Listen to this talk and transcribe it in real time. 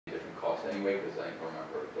sidewalks anyway, because I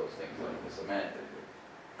remember those things like the cement,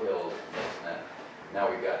 hills, and this and that. Now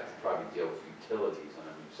we got to probably deal with utilities on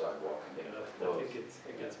a new sidewalk and Yeah, things like I those. think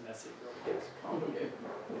it gets messy real It quick. gets complicated.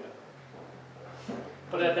 Yeah.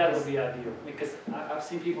 But that would be ideal, because I've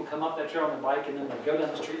seen people come up that trail on the bike and then they go down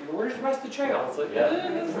the street and go, where's the rest of the trail? It's like, Yeah.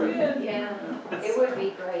 this is the end. Yeah, it would be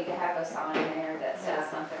great to have a sign there that says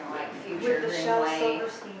something like future With the Shell Greenway.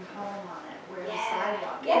 Silverstein home on it, where the Yeah.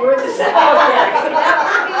 sidewalk. Yeah. is. Where the sidewalk is. That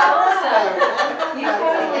would be awesome. You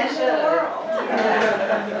totally should.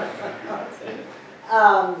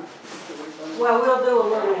 Well,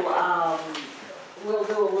 we'll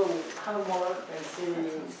do a little homework and see,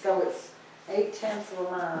 so it's 8/10 of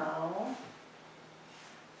a mile,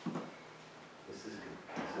 This is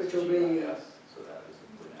good. Which will be- Yes, so that is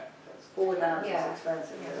that's 4 times Yeah. as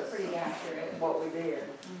expensive It's as pretty accurate. what we did.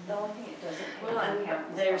 The only thing it doesn't. Well,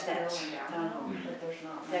 and there's that, but there's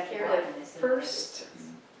not much that of area, in the this first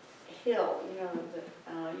hill, you know,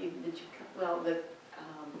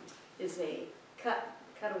 is a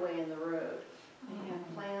cutaway in the road. And you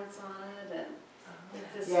have plants on it and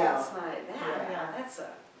it's this Yeah. hillside, Yeah. that's a,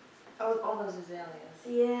 Oh, all those azaleas.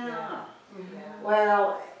 yeah.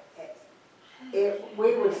 Well, if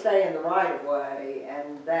we would stay in the right of way,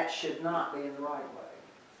 and that should not be in the right of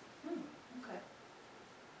way. Okay.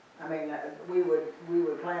 I mean, we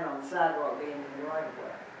would plan on the sidewalk being in the right of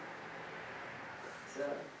way. So,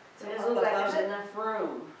 So it doesn't look like there's enough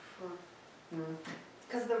room for,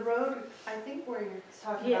 Because the road, I think where you're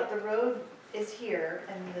talking Yeah. about, the road is here,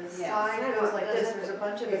 and the Yeah. side goes Sidewalk like goes this, up there's a the-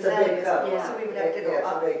 bunch of It's a big azaleas, cut. so we would have to go It's a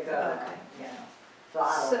up. big cut. Okay, yeah. so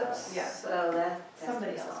I don't know. Yeah. so that's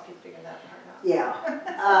Somebody that's else all. could figure that part out. Yeah,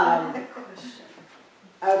 Question.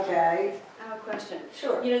 okay, I have a question.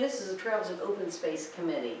 sure. You know, this is a Trails and Open Space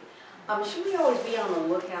Committee. Should we always be on the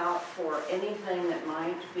lookout for anything that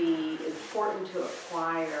might be important to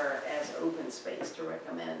acquire as open space to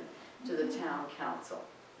recommend to the town council?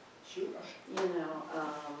 Sure. You know,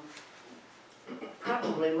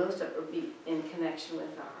 probably most of it would be in connection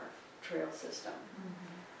with our trail system.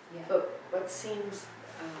 Yeah. But what seems,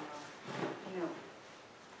 you know,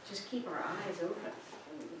 just keep our eyes open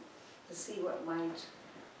to see what might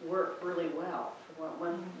work really well for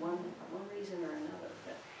one reason or another.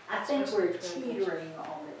 But I think we're teetering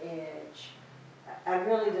on the edge. I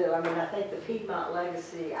really do. I mean, I think the Piedmont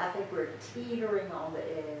legacy, I think we're teetering on the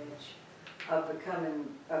edge of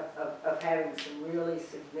becoming, of having some really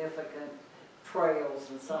significant trails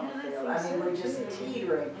in Summerfield. I mean, we're just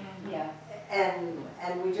teetering, Yeah.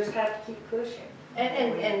 and we just have to keep pushing.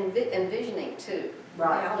 And envisioning too.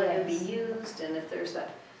 Right. How they're gonna be Yes. used and if there's a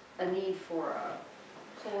need for a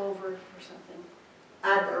pullover or something.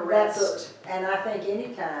 And I think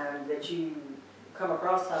anytime that you come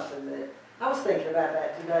across something that, I was thinking about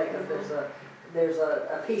that today, because there's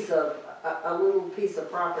a piece of, a little piece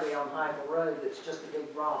of property on Highville Road that's just a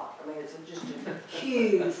big rock. I mean, it's just a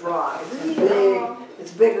huge rock. It's big,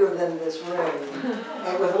 it's bigger than this room,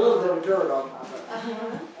 and with a little bit of dirt on top of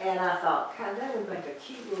it. And I thought, God, that would make a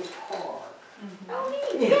cute little park. Oh,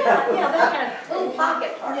 neat. Yeah, that kind of little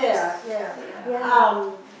pocket parks.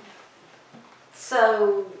 Yeah.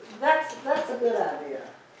 So that's a good idea.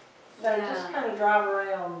 So just kind of drive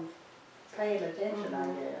around paying attention, I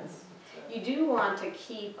guess. You do want to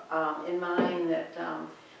keep in mind that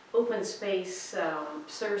open space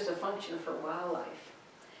serves a function for wildlife.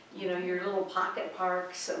 You know, your little pocket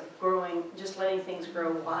parks of growing, just letting things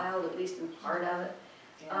grow wild, at least in part of it,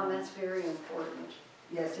 that's very important.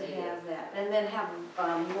 Yes, To it have is. that, and then have,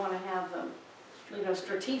 you want to have them, you know,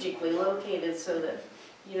 strategically located so that,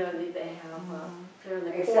 you know, they have, they're in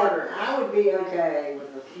the Except quarters. I would be okay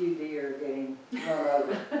with a few deer getting run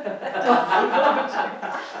over.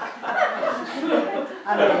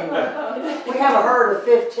 I mean, we have a herd of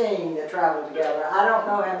 15 that travel together. I don't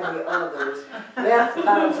know how many others. Beth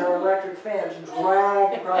finds her electric fence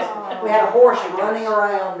dragged across. We had a horse running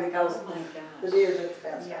around because Oh my the gosh. deer took the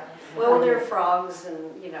fence. Yeah. Well, there are frogs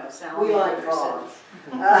and, you know, salamanders. We like frogs.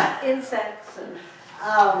 and insects and.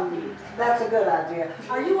 That's a good idea.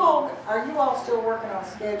 Are you all still working on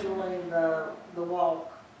scheduling the walk?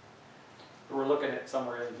 We're looking at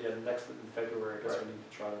somewhere in next in February. I guess we need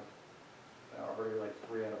to try to, already like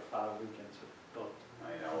 3 out of 5 weekends are booked.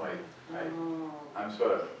 I know, I'm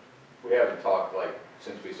sort of, we haven't talked like,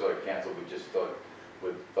 since we sort of canceled, we just thought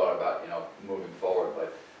about, you know, moving forward,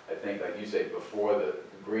 but I think, like you say, before the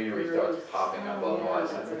greenery starts popping up,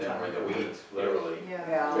 otherwise, that's and then we're in the weeds, literally,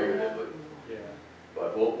 Yeah. figuratively. Yeah.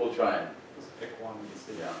 But we'll try and, Let's pick one and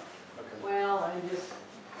see. yeah. Okay. Well, and just,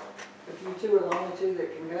 if you two are the only two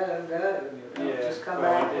that can go, go. Yeah. Just come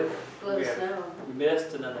Well, back we did. with, Let We us had- know. We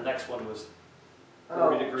missed, and then the next one was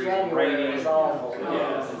 40 degrees and January rainy. was awful.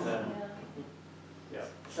 Yeah, and then,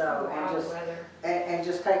 So, and Wild just, weather. and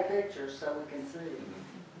just take pictures so we can see.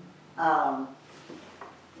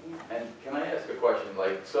 And can I ask a question,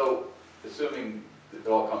 like, so, assuming it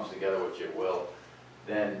all comes together, which it will,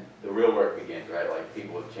 then the real work begins, right? Like,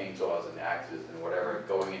 people with chainsaws and axes and whatever,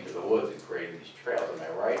 going into the woods and creating these trails, am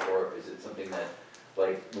I right? Or is it something that,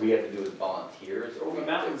 like, we have to do as volunteers, or we? the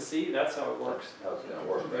mountain sea, that's how it works. How's it gonna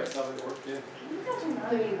work, right? That's how it works, yeah. You guys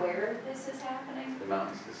are really aware this is happening? The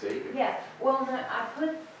mountains to see? Yeah, well, no, I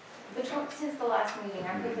put, since the last meeting,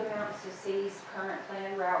 I put the Mountains to Sea's current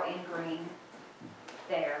planned route in green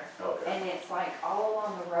there. Okay, And it's like all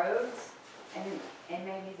along the roads, and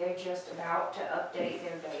maybe they're just about to update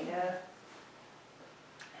their data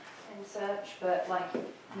and such, but like,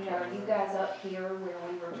 you know, you guys up here where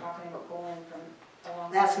we were talking about going from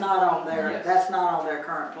along. That's not on their, Yes. that's not on their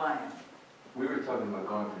current plan. we were talking about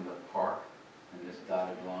going from the park and this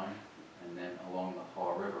dotted line, and then along the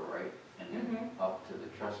Haw River, right? And then up to the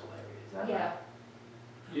trestle area, is that right? Yeah,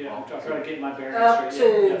 Yeah, I'm trying to get my bearings Up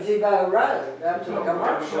straight. to Devo Road, up to the Devo Road.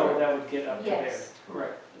 commercial. So that would get up to there. Yes.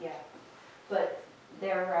 Right. yeah, but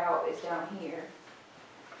their route is down here.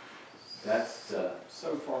 That's,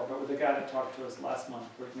 So far, but with the guy that talked to us last month,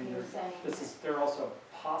 I mean, He was saying. they're also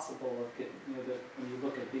possible of getting, you know, that when you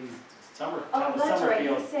look at these town Oh, of that's right, he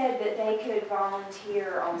Summerfield. said that they could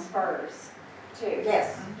volunteer on spurs too.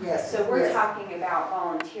 Yes, yes. So we're yes. talking about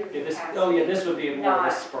volunteer Yeah, this, capacity. oh yeah, this would be more of a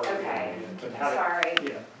Not- spur. okay. Yeah, but how to- Sorry,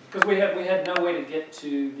 Yeah, because we had no way to get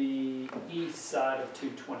to the east side of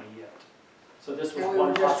 220 yet. So this was And we one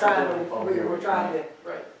were just trying possibility. to, we were trying to,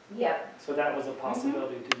 right. yep, So that was a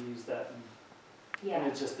possibility to use that. And yeah.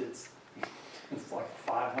 it's just, it's like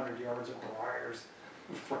 500 yards of wires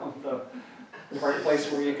from the right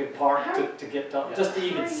place where you could park to get to, just to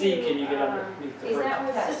even see, can you get underneath the Is bridge? that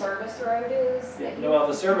where that service road is? Yeah, that you- well,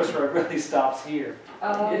 the service road really stops here.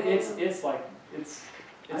 Oh. It's like, it's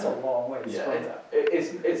a long way Yeah, from that.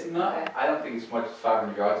 it's Okay. not, I don't think it's much as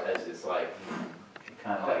 500 yards as it's like,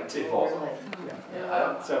 kind of like Too. falls. Yeah. Yeah, I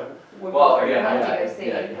don't, So, well, again, We'll have to I, go see.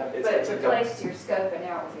 yeah, it's But a couple. replace your scoping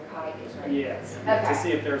out with your hikers, right? yes, Okay. to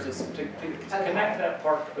see if there's a, to connect that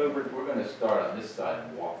park over. We're gonna start on this side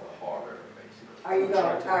and walk the Haw River, basically. are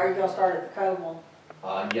you gonna start at the Coval?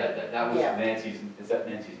 Yeah, that was Yeah. Nancy's, is that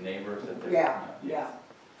Nancy's neighbor? Is that the- Yeah, yeah.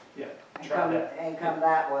 Yeah, And try come, that. and come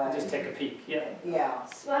that way. Just take a peek, yeah. Yeah,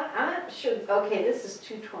 So I'm not sure, okay, this is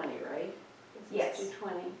 220, right? Yes.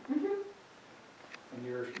 220. And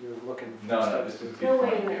you're looking. for No, no, stuff this to- is No,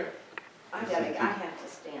 wait a 220 minute. here. I This gotta, is I have to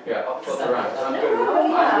stand. Yeah, I'll flip around, I'm No, good, Oh,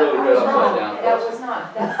 yeah, I'm really I good was upside wrong. down. That was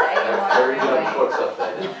not, that's the AY Everybody Greenway. looks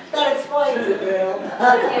upside down. that explains it, Bill.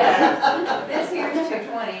 Yeah, this here's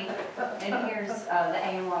 220, and here's the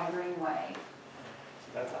AY Greenway.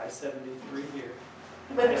 That's I-73 here.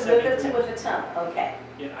 With the tunnel, okay.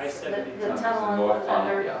 Yeah, The I-73. This is tunnel the on north the tunnel,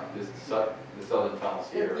 under. yeah, this is the southern tunnel's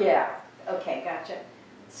here. Yeah, okay, gotcha.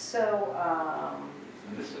 So,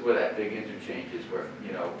 And this is where that big interchange is, where,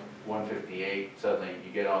 you know, 158, suddenly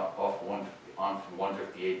you get on from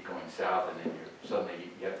 158 going south, and then suddenly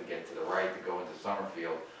you have to get to the right to go into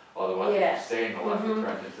Summerfield. Otherwise, if you Yes. stay in the left, it Mhm.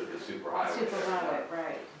 turns into the superhighway. superhighway,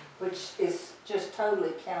 right. Which is just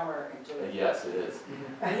totally counterintuitive. Yes, it is.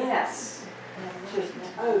 Yes. Just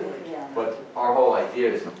totally counter. But our whole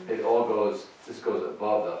idea is, it all goes, this goes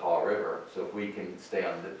above the Haw River, so if we can stay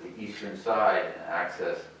on the eastern side and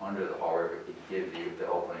access under the Haw River, it gives you the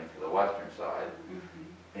opening to the western side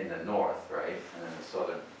in the north, right? And then the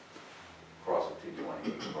southern cross of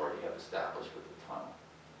 220, we already have established with the tunnel.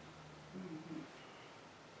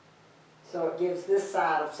 So it gives this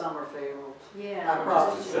side of Summerfield, Yeah.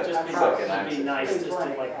 Across. It just be, Second it'd access. be nice just to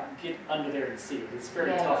 220, like yeah. get under there and see it. It's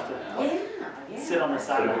very Yeah. tough to Yeah, yeah. sit on the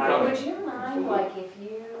side of the So highway. Would you mind, like, if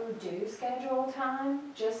you do schedule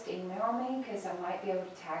time, just email me, because I might be able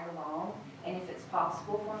to tag along, and if it's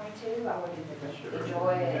possible for me to, I would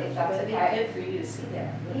enjoy it, if that's But it'd be okay. good for you to see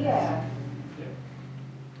that. Yeah,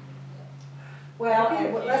 well, and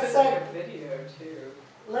Video too.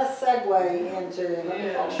 let's segue into, let me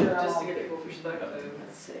Yeah, make sure I'm just to on. get people perspective.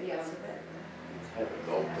 Let's see. Yeah.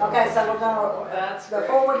 Okay, so we're gonna, That's great.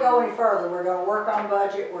 before we go any further, we're gonna work on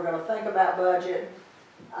budget, we're gonna think about budget.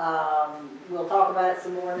 We'll talk about it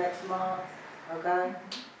some more next month, okay?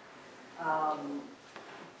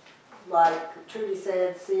 Like Trudy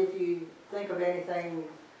said, see if you think of anything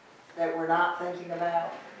that we're not thinking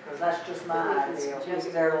about, because that's just my That we can idea.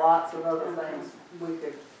 suggest. There are lots of other things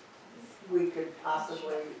we could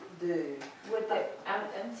possibly do. with the, I'm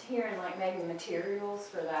hearing like maybe materials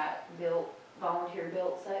for that built volunteer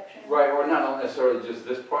built section. Right, or not necessarily just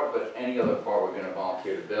this part, but any other part we're gonna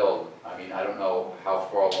volunteer to build. I mean, I don't know how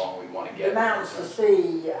far along we wanna get. The Mountains to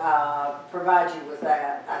Sea, provide you with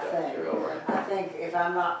that, I That think. material, right. I think, if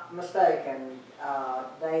I'm not mistaken,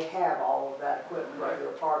 they have all of that equipment, Right. if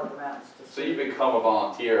you're part of the Mountains to So Sea. you become a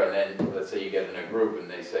volunteer, and then, let's say you get in a group and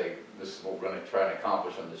they say, this is what we're gonna try and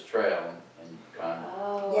accomplish on this trail, and kind of,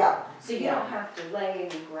 Oh. Yeah. So you don't have to lay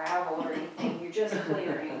any gravel or anything, you're just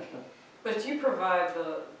clearing. But you provide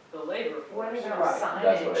the labor What force. about Right.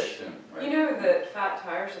 that's what I signage? assume, right? You know that Fat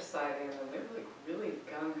Tire Society, they're like really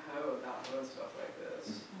gung ho about doing stuff like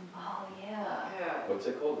this. Oh, yeah. Yeah. What's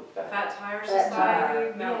it called? The Fat Tire Fat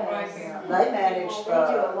Society, Tire. mountain Yes. biking. Yeah. They manage Well,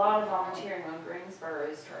 they do the, a lot of volunteering on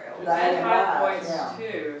Greensboro's trails. They- And High Right, Points yeah.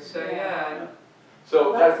 too, so Yeah. yeah.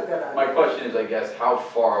 So that's that's, a good idea. my question is, I guess, how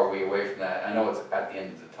far are we away from that? I know it's at the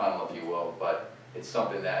end of the tunnel, if you will, but it's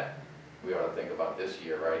something that we ought to think about this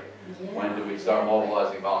year, right? When do we start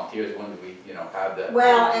mobilizing volunteers? When do we, have that?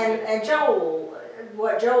 well, and Joel,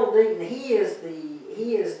 what Joel Deaton, he is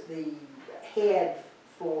the head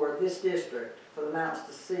for this district, for the Mountains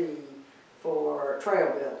to Sea, for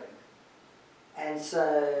trail building. And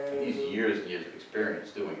so. He's years and years of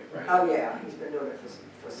experience doing it, right? Oh, yeah, he's been doing it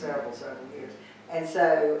for several years. And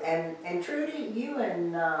so, and Trudy, you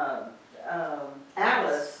and,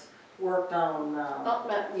 Alice worked on,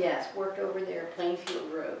 Yes, worked over there,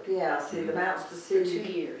 Plainfield Road, yeah, see, the Mountains to for 2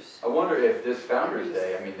 Sea. years. I wonder if this Founder's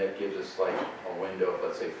Day, I mean, that gives us like a window of,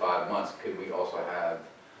 let's say, 5 months, could we also have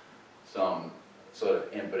some sort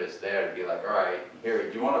of impetus there to be like, all right, here,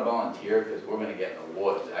 do you want to volunteer? Because we're going to get in the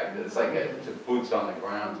woods. It's like it's a boots on the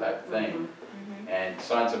ground type thing. And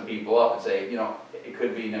sign some people up and say, it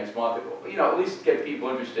could be next month, at least get people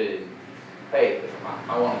interested in, hey, if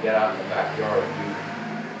I want to get out in the backyard and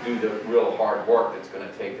do the real hard work that's going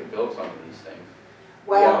to take to build some of these things.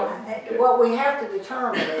 Well, Yeah. what we have to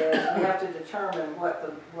determine is, we have to determine what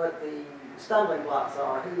the stumbling blocks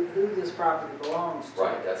are, who this property belongs to.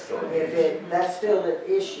 Right, that's still. That's still an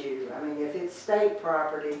issue. I mean, if it's state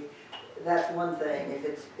property, that's one thing. If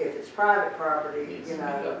it's private property, Needs to be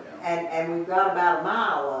done, and we've got about a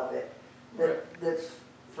mile of it that's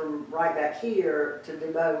from right back here to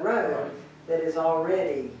DuBois Road Right. that is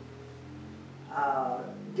already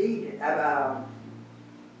deeded.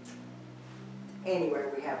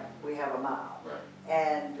 Anywhere we have a mile, Right,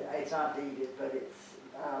 and it's not deeded, but it's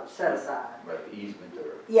set aside. right, the easement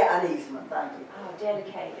or. Yeah, an easement. Thank you. Oh,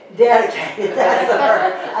 dedicated. Dedicated, that's the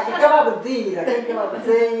word. I can come up with deed, I can't come up with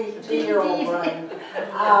deed, two-year-old brain.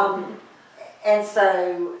 And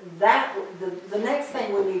so the next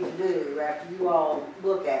thing we need to do after you all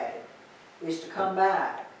look at it is to come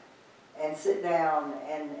back and sit down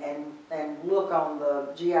and look on the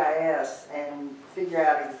GIS and figure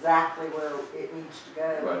out exactly where it needs to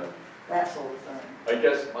go. Right. That sort of thing. I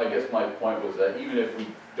guess my point was that even if we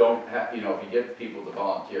don't have, if you get people to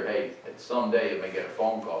volunteer, hey, someday you may get a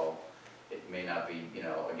phone call. It may not be,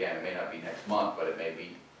 again, it may not be next month, but it may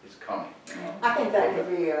be, it's coming. I think that could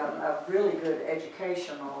be a really good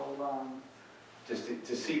educational Just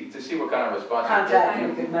to see what kind of response. contact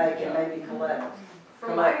we could make and maybe collect.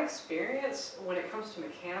 From my experience, when it comes to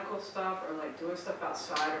mechanical stuff or like doing stuff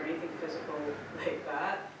outside or anything physical like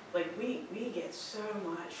that, like we get so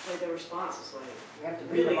much, like the response is like You have to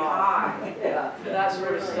beat really them off. high Yeah. for that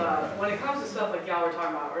sort of stuff. When it comes to stuff like y'all were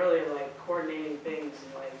talking about earlier, like coordinating things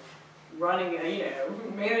and like running,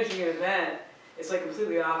 managing an event, it's like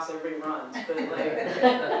completely opposite. Everybody runs, but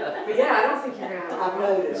but yeah, I don't think you're gonna have. I've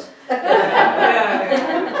noticed.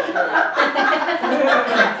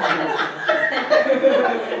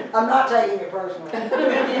 I'm not taking it personally.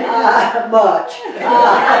 Much.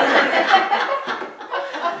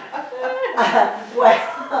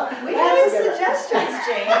 Well, We that's need a good- suggestions,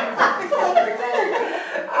 Jane.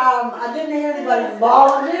 I didn't hear anybody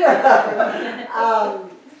volunteer.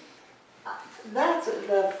 That's,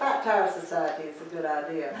 the Fat Tire Society is a good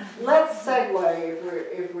idea. Let's segue,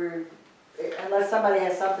 if we're, unless somebody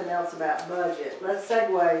has something else about budget, let's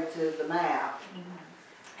segue to the map.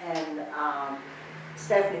 And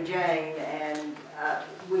Stephanie Jane, and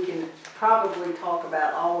we can probably talk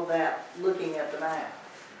about all of that looking at the map,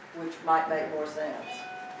 which might make more sense.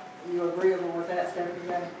 You agreeable with that, Stephanie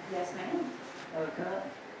Jane? Yes, ma'am. Okay.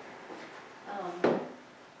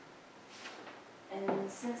 And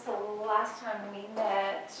since the last time we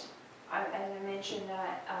met, as I mentioned,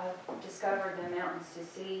 I discovered the Mountains to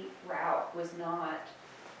Sea route was not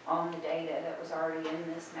on the data that was already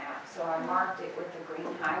in this map. So I marked it with a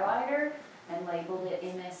green highlighter and labeled it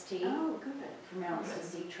MST Oh, good. for Mountains to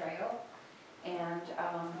Sea Trail. And,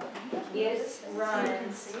 it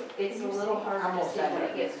runs, it's a little hard I'm to gonna see say when it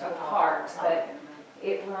that. gets to parks, but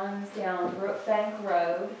it runs down Brookbank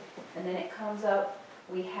Road, and then it comes up,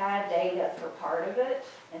 we had data for part of it,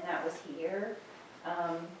 and that was here.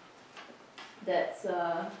 That's,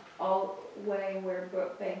 all the way where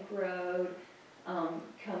Brookbank Road,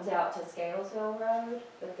 comes out to Scalesville Road,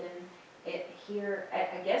 but then it here,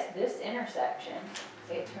 I guess this intersection,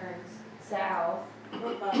 it turns south.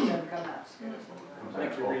 What about them come out Scarsville? I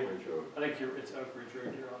think you're reading- Oak Ridge Road. I think it's Oak Ridge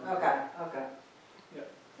Road you're on. Okay, okay.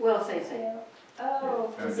 Well, same thing.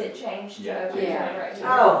 Oh, Yeah. does it change to Yeah. Oak Ridge Yeah. Road right here?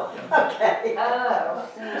 Oh, okay.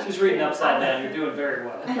 Oh. She's reading upside down, you're doing very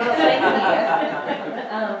well. Well, thank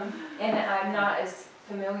you. And I'm not as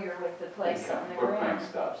familiar with the place on the Brookbank ground.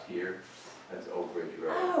 stops here, that's Oak Ridge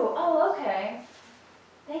Road. Oh, okay.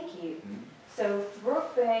 Thank you. Mhm. So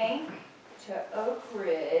Brookbank to Oak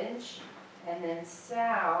Ridge, and then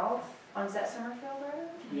south, is that Summerfield Road?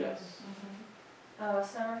 Yes. Oh,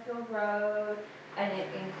 Summerfield Road, and it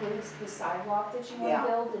includes the sidewalk that you want Yeah. to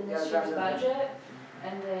build in this Yeah, year's that's- budget.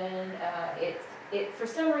 And then, it, for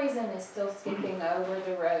some reason, is still skipping over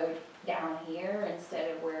the road down here instead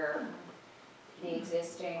of where the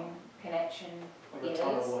existing connection Like the is.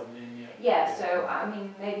 tunnel wasn't in yet. Yeah, so, I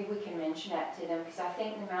mean, maybe we can mention that to them, because I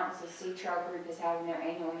think the Mountains of Sea Trail Group is having their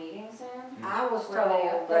annual meeting soon. I was Where they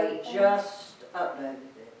told they update things? just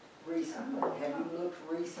updated it recently. Have you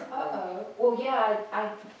looked recently? Uh-oh, well, yeah, I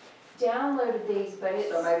downloaded these, but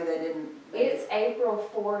So maybe they didn't. it's April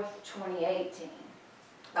 4th, 2018.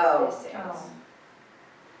 Oh. This is.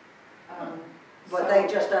 But they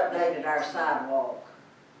just updated our sidewalk.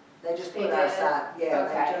 They just They put our did? side, yeah,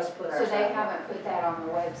 Okay. they just put our So sidewalk. they haven't put that on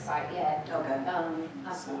the website yet. Okay. No.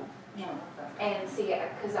 And see,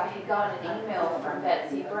 because I had gotten an email from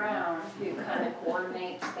Betsy Brown, who kind of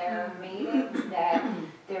coordinates their meetings, that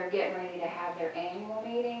they're getting ready to have their annual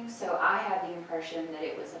meeting. So I had the impression that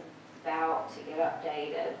it was about to get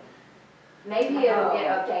updated. Maybe it'll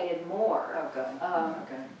get updated more. Okay,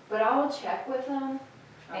 okay, But I'll check with them.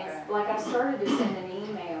 okay. And like I started to send an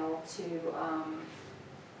email to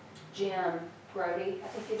Jim Brody, I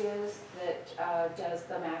think it is, that does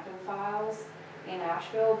the mapping files in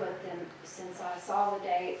Asheville. But then since I saw the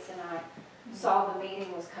dates and I saw the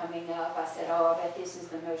meeting was coming up, I said, oh, I bet this is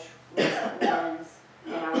the most recent ones.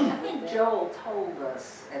 And I I went think with it. Joel told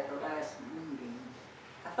us at the last meeting.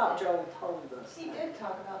 I thought Joel told us. He did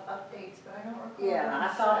talk about updates, but I don't recall. Yeah, what I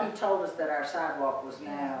he thought said. he told us that our sidewalk was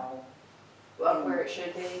now, Up where it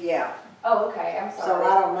should be. yeah, Oh, okay, I'm so sorry.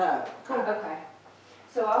 I don't know. Okay,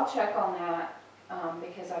 so I'll check on that,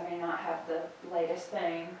 because I may not have the latest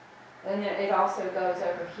thing. And then it also goes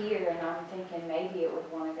over here, and I'm thinking maybe it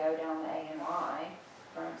would wanna go down the AMI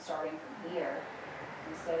starting from here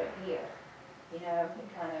instead of here. You know,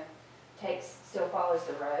 it kind of still follows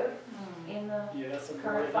the road in the, Yeah, that's a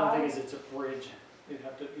Current bridge. The only thing five? is it's a bridge. You'd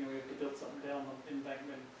have to, we have to build something down the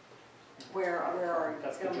embankment. Where are you?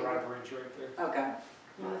 That's the dry bridge right there. Okay.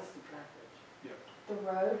 the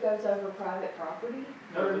road goes over private property,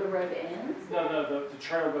 No, or the- the road ends? No, the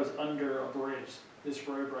trail goes under a bridge. This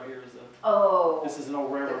road right here is Oh, this is an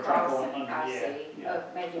old the railroad track going crossing, under, I yeah. see. Yeah. Oh,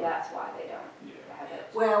 maybe that's why they don't Yeah. have it.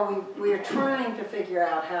 Well, we're trying to figure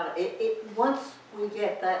out how, once we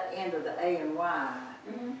get that end of the A and Y,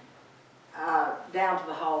 Mhm. down to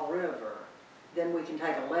the Hall River, then we can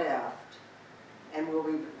take a left, and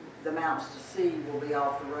the Mountains to Sea will be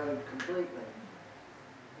off the road completely,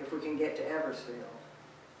 if we can get to Eversfield.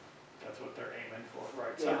 That's what they're aiming for,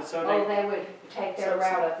 right? Yeah. So Oh, they, they would take their So-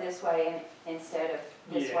 route up this way instead of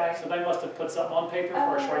this yeah, way? so they must have put something on paper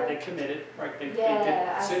first, right? They committed, right? They did.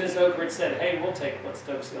 Yeah, As I soon as see. Oak Ridge said, hey, we'll take what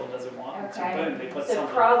Stokesdale doesn't want, and so Okay. boom, they put So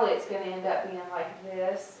something. probably it's gonna end up being like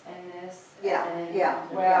this and this. Yeah, and then yeah,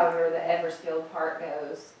 wherever the Eversfield part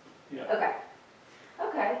goes. Yeah. Okay,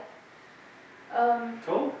 okay.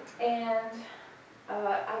 Cool. And,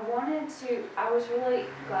 I was really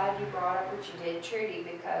glad you brought up what you did, Trudy,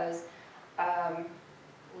 because, I'm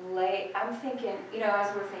thinking,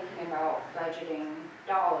 as we're thinking about budgeting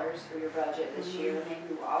dollars for your budget this year,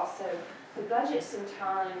 maybe we'll also, we budget some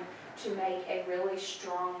time to make a really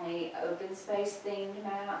strongly open space themed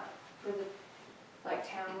map for the, like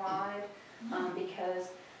townwide, because,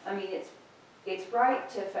 it's right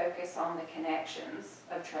to focus on the connections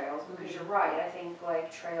of trails, because you're right, I think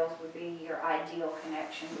like trails would be your ideal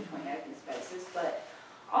connection between open spaces, but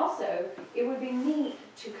also, it would be neat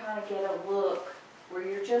to kind of get a look where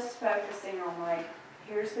you're just focusing on like,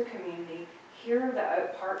 here's the community, here are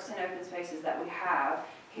the parks and open spaces that we have,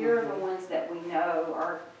 here are the ones that we know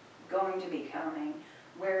are going to be coming,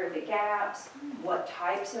 where are the gaps, what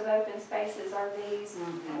types of open spaces are these,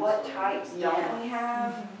 what types don't we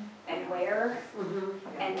have, and where,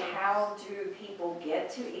 and how do people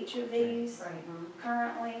get to each of these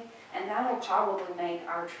currently, and that'll probably make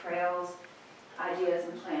our trails, ideas,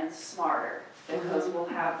 and plans smarter, because we'll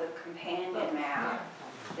have the companion map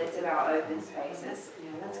that's about open spaces.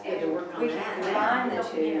 Yeah, that's good to work on We that. can combine the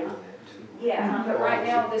two. Yeah, but right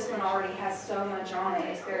now, this one already has so much on it,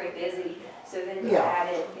 it's very busy, so then to Yeah.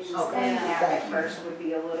 add it in the Okay. same map at Thank you. first would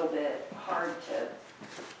be a little bit hard to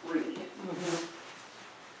read.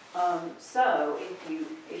 So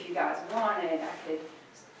if you guys wanted, I could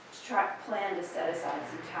plan to set aside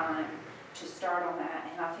some time to start on that,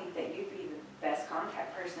 and I think that you'd be the best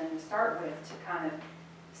contact person to start with to kind of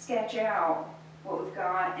sketch out what we've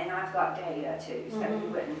got, and I've got data too, so you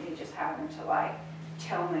wouldn't be just having to like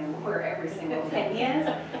tell me where every single thing is.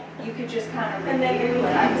 You could just kind of And then review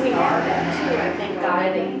what I we have started. that too, I think,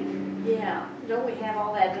 already. Guiding. Yeah, don't we have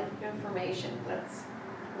all that information?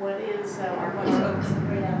 What is our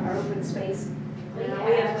open space? We Yeah,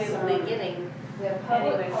 have we will some- be getting, We have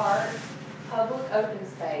public Anyway. parks, public open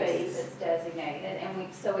space Space. that's designated,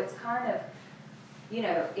 and so it's kind of, you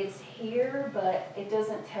know, it's here, but it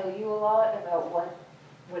doesn't tell you a lot about what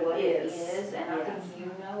what it it is, and I think Yes. you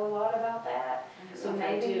know a lot about that. So So I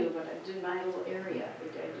maybe- do, but I do my little area, I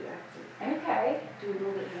think I do have Okay, to do a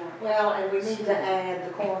little bit more. Well, and we need to add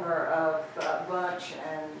the corner of Bunch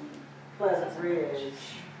and Pleasant Ridge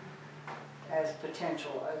as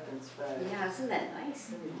potential open space. Yeah, isn't that nice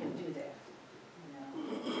that we can do that?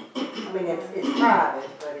 I mean, it's private,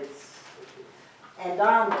 but and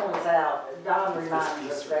Don points out, Don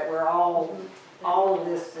reminds us that we're all of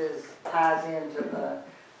this ties into the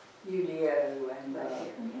UDO and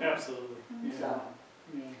Absolutely. so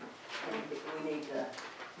we need to,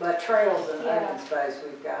 but trails and Yeah. open space,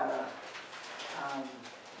 we've got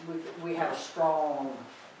we have a strong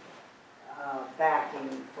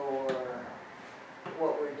backing for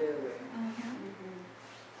what we're doing.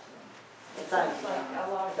 it Thank sounds you, like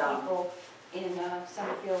a lot of Don. people in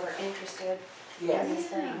Summerfield are interested in Yes, this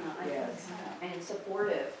thing. yes. And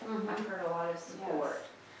supportive. I've heard a lot of support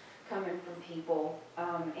coming from people.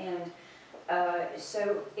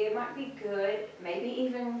 So it might be good, maybe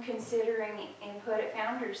even considering input at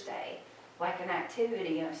Founder's Day, like an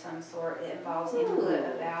activity of some sort that involves input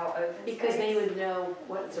Ooh. about open space. Because they would know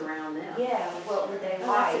what's around them. Yeah, what would they Oh,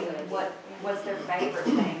 that's a like, good idea. what's their favorite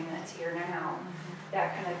thing that's here now,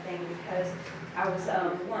 that kind of thing, because I was,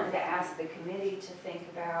 wanting to ask the committee to think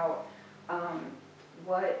about,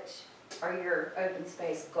 what are your open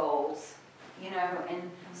space goals, you know, and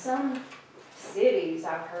some cities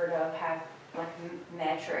I've heard of have like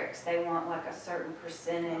metrics, they want like a certain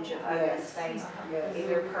percentage of open Yes. space, yes.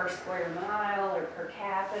 either per square mile or per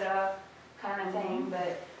capita kind of thing,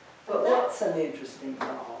 but But what, that's an interesting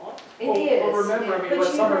thought. it Well, is. well, remember, I mean, but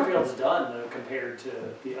what you don't- Summerfield's done though, compared to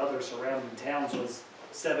the other surrounding towns, was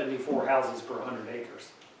 74 houses per 100 acres.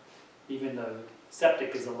 Even though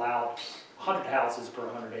septic is allowed 100 houses per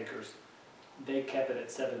 100 acres, they kept it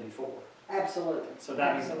at 74. Absolutely. So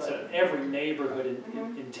that means, so Absolutely. every neighborhood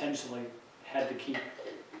Mhm. intentionally had to keep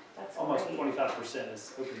That's almost great. 25%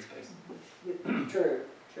 as open space. True,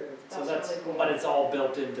 true. So That's that's, really cool. but it's all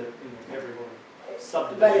built into, every little But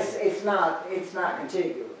subdivision. it's not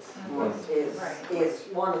contiguous, Right. Right. is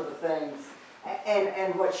one of the things.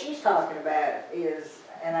 And what she's talking about is,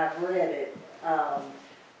 and I've read it,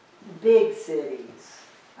 big cities,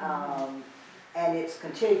 and it's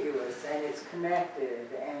contiguous and it's connected,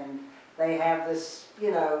 and they have this,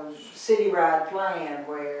 citywide plan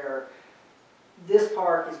where this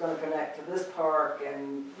park is gonna connect to this park,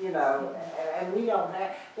 and, and we don't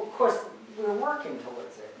have, well, of course, we're working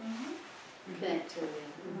towards it. Connect to them.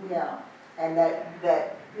 Yeah, and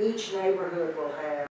that each neighborhood will have